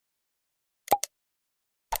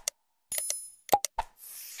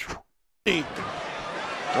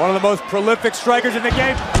One of the most prolific strikers in the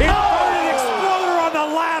game. He put an exploder on the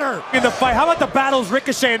ladder in the fight. How about the battles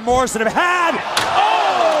Ricochet and Morrison have had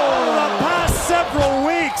over the past several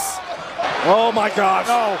weeks? Oh my gosh.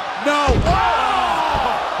 No.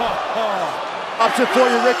 Option for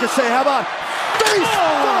you, Ricochet. How about face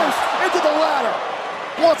first into the ladder?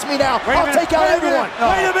 Wants me now. I'll take out everyone.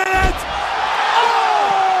 Wait a minute.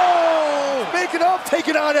 Oh! Making up,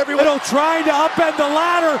 taking out everyone. Riddle trying to upend the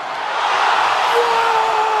ladder.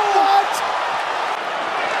 What?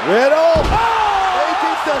 Riddle.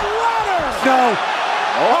 Taking the ladder. No.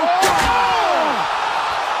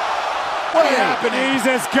 What happened?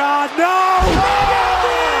 Jesus God, no!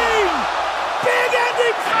 Big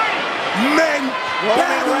ending! Men.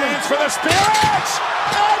 Roman Reigns for the Spirits!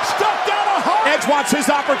 Edge stuck down a hole! Edge wants his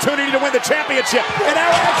opportunity to win the championship. And now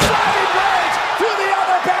Edge sliding Reigns through the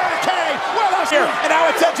other barricade. Well, that's here. And now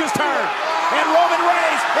it's Edge's turn. And Roman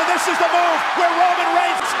Reigns, and this is the move where Roman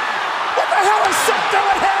Reigns. What the hell is Seth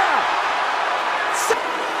doing here?